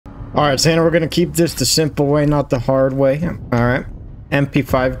Alright, Santa, we're gonna keep this the simple way, not the hard way. Alright.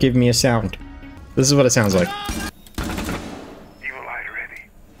 MP5, give me a sound. This is what it sounds like. Evil eye ready.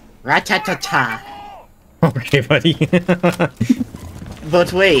 Ratatata. Okay, buddy.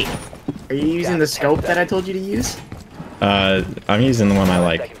 But wait, are you using the scope that I told you to use? I'm using the one I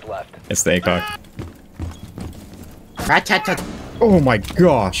like. It's the ACOG. Ratatata. Oh my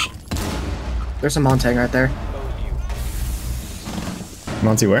gosh. There's some Montang right there.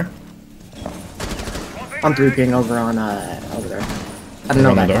 Monty, where? I'm 3-ping over on, over there. I don't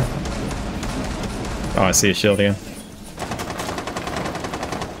know On the that. door. Oh, I see a shield again.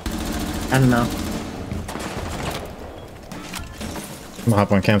 I don't know. I'm gonna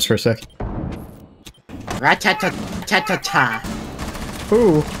hop on camps for a sec. Ratatata.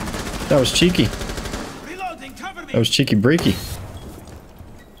 Ooh, that was cheeky. That was cheeky breaky.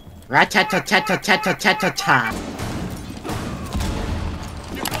 Ratatata.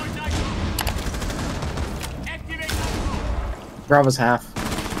 Bravo's half.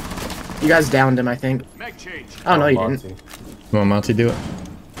 You guys downed him, I think. Oh, no, you didn't. Come on, Monty, do it.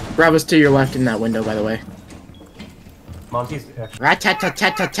 Bravo's to your left in that window, by the way. Monty's. Ratatata.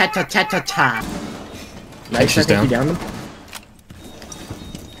 Nice, she's I think down. you downed him.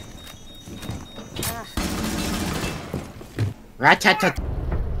 Ratatata.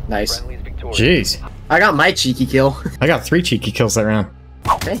 Nice. Jeez. I got my cheeky kill. I got 3 cheeky kills that round.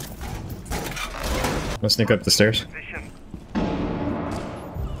 Okay. Let's sneak up the stairs.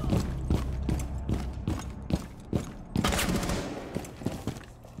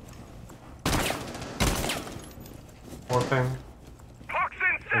 Four ping.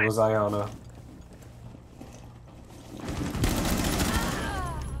 It was Ayana.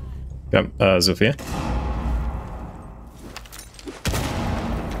 Yep, Zofia.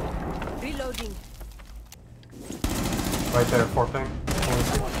 Reloading. Right there, four ping.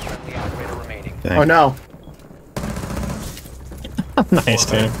 Dang. Oh no. Nice,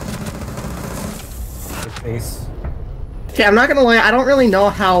 dude. It's ace. Okay, I'm not gonna lie, I don't really know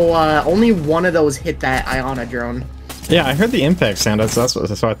how only one of those hit that Iona drone. Yeah, I heard the impact sound. That's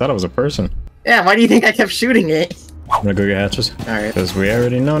why I thought it was a person. Yeah, why do you think I kept shooting it? I'm gonna go get hatches. Alright. Because we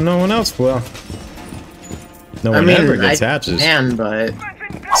already know no one else will. No one ever gets hatches. Can, but...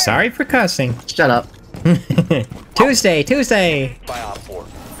 Sorry for cussing. Shut up. Tuesday!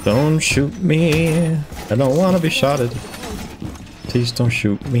 Don't shoot me. I don't want to be shotted. Please don't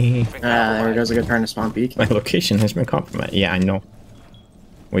shoot me. There goes a good turn to spawn peak. My location has been compromised. Yeah, I know.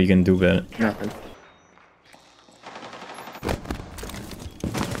 What are you gonna do about it? Nothing.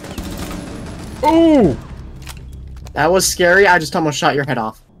 Ooh! That was scary, I just almost shot your head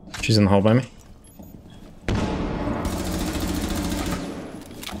off. She's in the hole by me.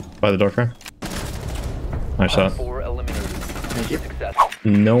 By the door frame. Nice shot. Thank you.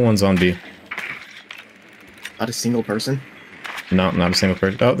 No one's on B. Not a single person. No, not a single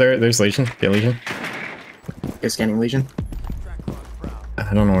person. Oh, there's Legion. Get Legion. Okay, scanning Legion.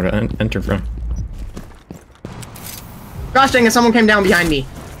 I don't know where to enter from. Gosh dang it, someone came down behind me.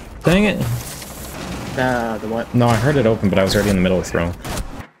 Dang it. The what? No, I heard it open, but I was already in the middle of throwing.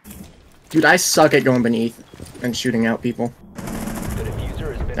 Dude, I suck at going beneath and shooting out people.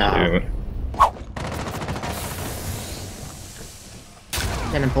 Dude.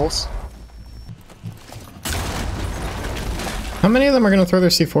 Cannon pulse. How many of them are gonna throw their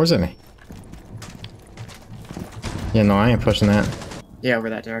C4s at me? Yeah, no, I ain't pushing that. Yeah, over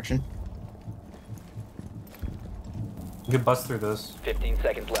that direction. You can bust through this. 15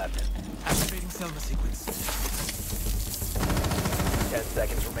 seconds left. Activating Selma sequence. 10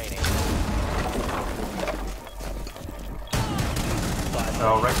 seconds remaining.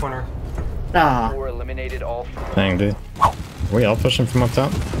 Oh, right corner. Ah, 4 eliminated all. Dang, dude. Are we all pushing from up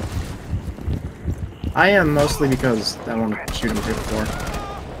top? I am mostly because I want to shoot him through the floor.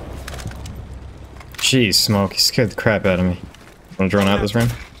 Jeez, Smoke, he scared the crap out of me. Wanna drone out this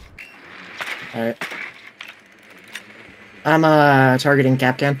round? Alright. I'm targeting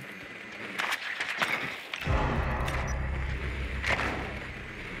Capcan.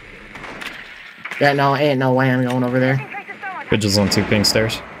 Yeah, no, ain't no way I'm going over there. Vigil's on 2 ping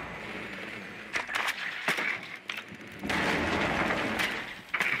stairs.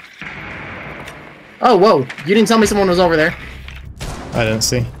 Oh, whoa! You didn't tell me someone was over there. I didn't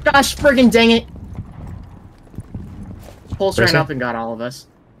see. Gosh, friggin' dang it! Pulse ran Person? up and got all of us.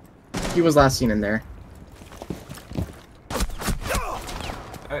 He was last seen in there.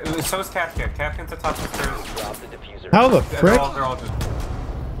 So is Capcan. Capcan's at top of the stairs. Drop the diffuser. How the They're frick? all just...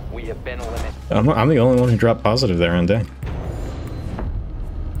 We have been eliminated. I'm the only one who dropped positive there on day.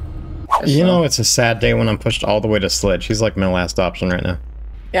 You know, it's a sad day when I'm pushed all the way to Sledge. He's like my last option right now.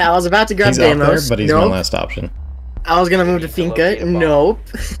 Yeah, I was about to grab He's up there, Deimos. but he's my Nope. last option. I was gonna move to Finka. Nope.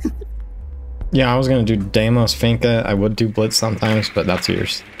 Yeah, I was gonna do Deimos, Finka. I would do Blitz sometimes, but that's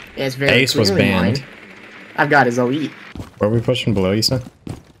yours. Yeah, it's very Ace was clearly banned. mine. I've got his elite. Where are we pushing below, you said?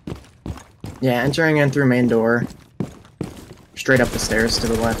 Yeah, entering in through main door. Straight up the stairs to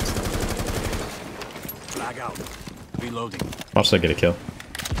the left. Flag out. Reloading. Watch that get a kill.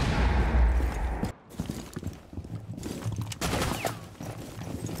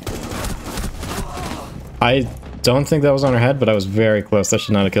 I don't think that was on her head, but I was very close. That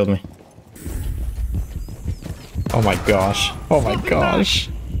should not have killed me. Oh my gosh. Oh my gosh.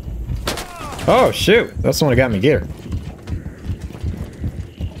 Oh shoot. That's the one that got me gear.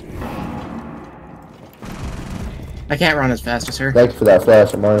 I can't run as fast as her. Thanks for that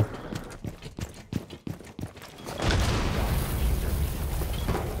flash of mine.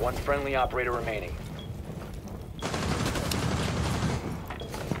 One friendly operator remaining.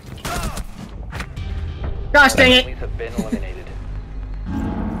 Gosh dang it! Friendlies have been eliminated.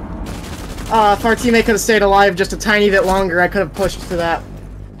 If our teammate could have stayed alive just a tiny bit longer, I could have pushed to that.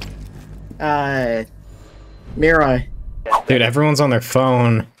 Mira. Dude, everyone's on their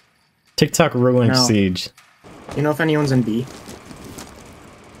phone. TikTok ruined No. Siege. You know if anyone's in B?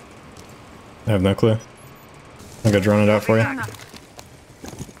 I have no clue. I'll go drone it out for you.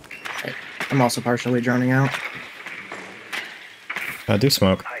 I'm also partially droning out. I do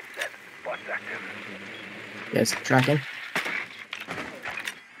smoke. Yes, tracking.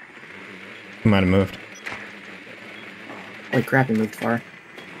 He might have moved. Wait, crap, he moved far.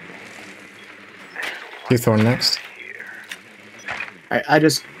 Do Thorn next. I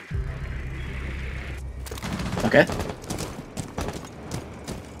just... Okay.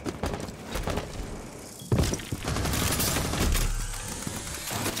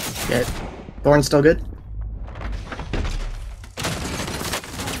 Get. Thorn's still good?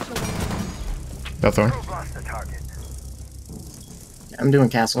 Go Thorn. I'm doing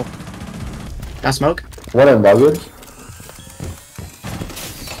castle. Got smoke? One in luggage.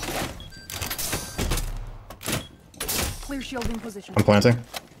 Clear shield in position. I'm planting.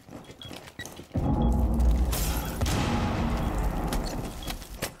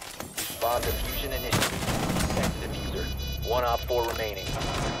 Bomb diffusion initiated. Protect the diffuser. One op 4 remaining.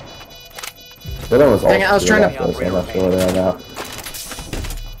 The other one's Dang it, I was also trying left to- us, I'm not sure where they are now.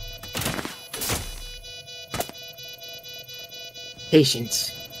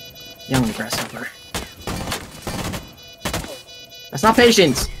 Patience. Young grasshopper. That's not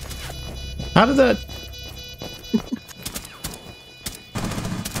patience! How did that...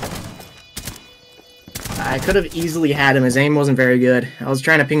 I could have easily had him. His aim wasn't very good. I was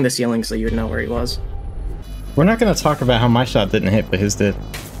trying to ping the ceiling so you would know where he was. We're not going to talk about how my shot didn't hit, but his did.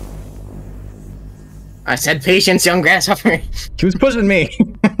 I said patience, young grasshopper. He was pushing me.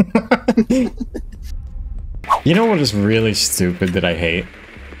 You know what is really stupid that I hate?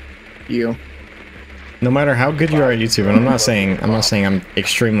 You. No matter how good you are at YouTube, and I'm not saying I'm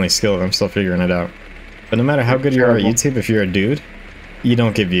extremely skilled, I'm still figuring it out. But no matter how good you are at YouTube, if you're a dude, you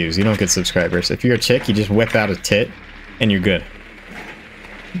don't get views, you don't get subscribers. If you're a chick, you just whip out a tit, and you're good.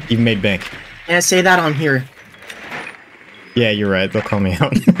 You've made bank. Yeah, say that on here. Yeah, you're right, they'll call me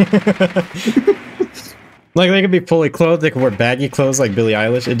out. Like, they could be fully clothed, they could wear baggy clothes like Billie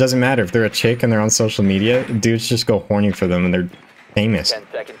Eilish. It doesn't matter if they're a chick and they're on social media, dudes just go horny for them and they're famous. 10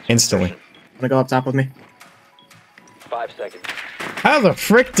 seconds. Instantly. Wanna go up top with me? 5 seconds. How the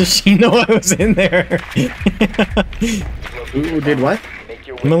frick does she know I was in there? Who did what? Make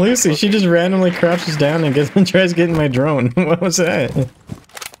your way Malusi, she just randomly crouches down and tries getting my drone. What was that?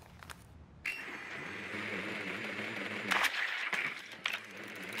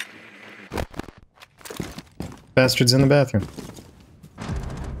 Bastard's in the bathroom.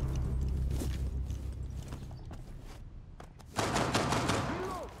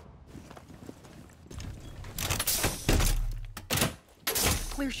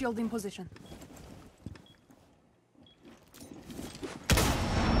 Clear shield in position.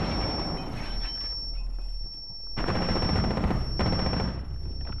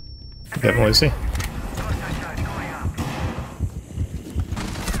 Get Malusi.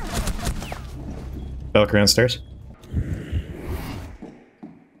 Belk around stairs.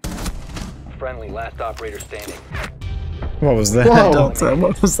 friendly, last operator standing. What was that, Whoa. Delta?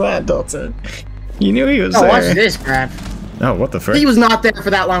 What was that, Delta? You knew he was Oh, there. watch this crap. Oh, what the frick? He was not there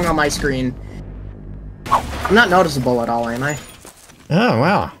for that long on my screen. I'm not noticeable at all, am I? Oh,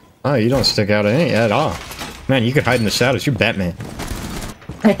 wow. Oh, you don't stick out at all. Man, you could hide in the shadows. You're Batman.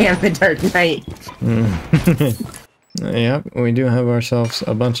 I am the Dark Knight. Yep, we do have ourselves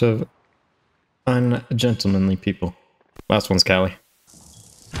a bunch of ungentlemanly people. Last one's Callie.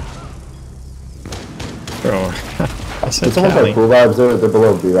 Bro, I said Did someone Cali. play pool vibes? They're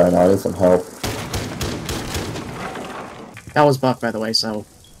below B right now. I need some help. That was Buck, by the way, so...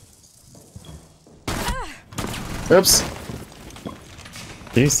 Oops.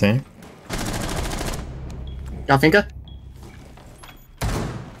 Do you see? Got Finka?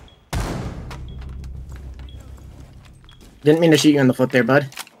 Didn't mean to shoot you in the foot there, bud.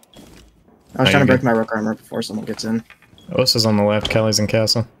 I was Oh, trying to you're break good. my rook armor before someone gets in. Osa's on the left, Cali's in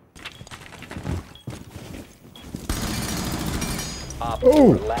castle. Op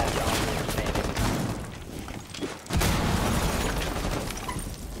Ooh. 4 last operator standing.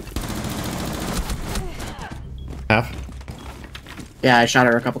 Half. Yeah, I shot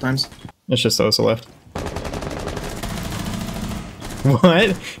her a couple times. It's just Osa left.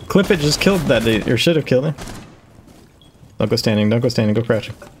 What? Clip it just killed that dude, or should have killed him. Don't go standing, don't go standing, go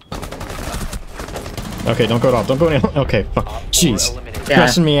crouching. Okay, don't go off, don't go any. Okay, fuck. Jeez. eliminated. Yeah,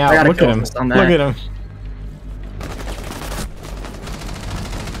 Crashing me I out. gotta Look at kill him. assist on Look that. at him.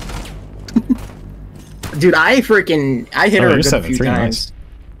 Dude, I hit Oh, her a you're good few 7-3, times. nice.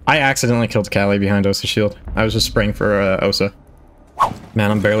 I accidentally killed Cali behind Osa's shield. I was just spraying for Osa. Man,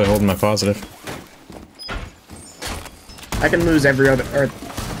 I'm barely holding my positive. I can lose every round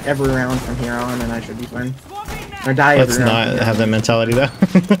from here on, and I should be fine. Or die Let's every round. not from here have that on. mentality though.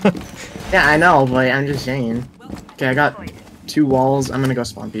 Yeah, I know, but I'm just saying. Okay, I got 2 walls. I'm gonna go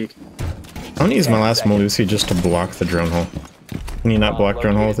spawn peek. I'm gonna use my last Malusi just to block the drone hole. Can you not block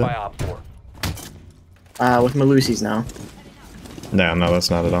drone hole with Located it? by Op 4. With Malusi's now. No, that's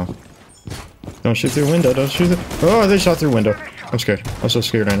not at all. Don't shoot through window, don't shoot through. Oh, they shot through window. I'm scared. I'm so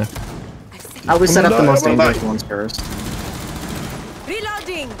scared right now. I always set I'm up the gonna most die, I'm gonna dangerous ones first.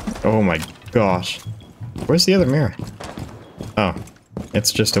 Reloading. Oh my gosh. Where's the other mirror? Oh,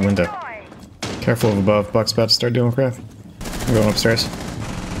 it's just a window. Careful of above. Buck's about to start doing crap. I'm going upstairs.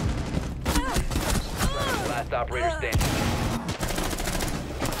 Last operator standing.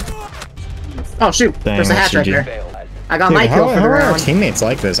 Oh shoot! Dang, There's a hatch right SUG. there. Failed. I got Dude, my kill for how the are our round. teammates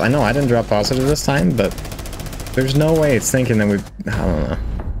like this? I know I didn't drop positive this time, but there's no way it's thinking that we. I don't know.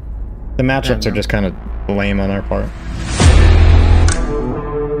 The matchups are just kind of lame on our part.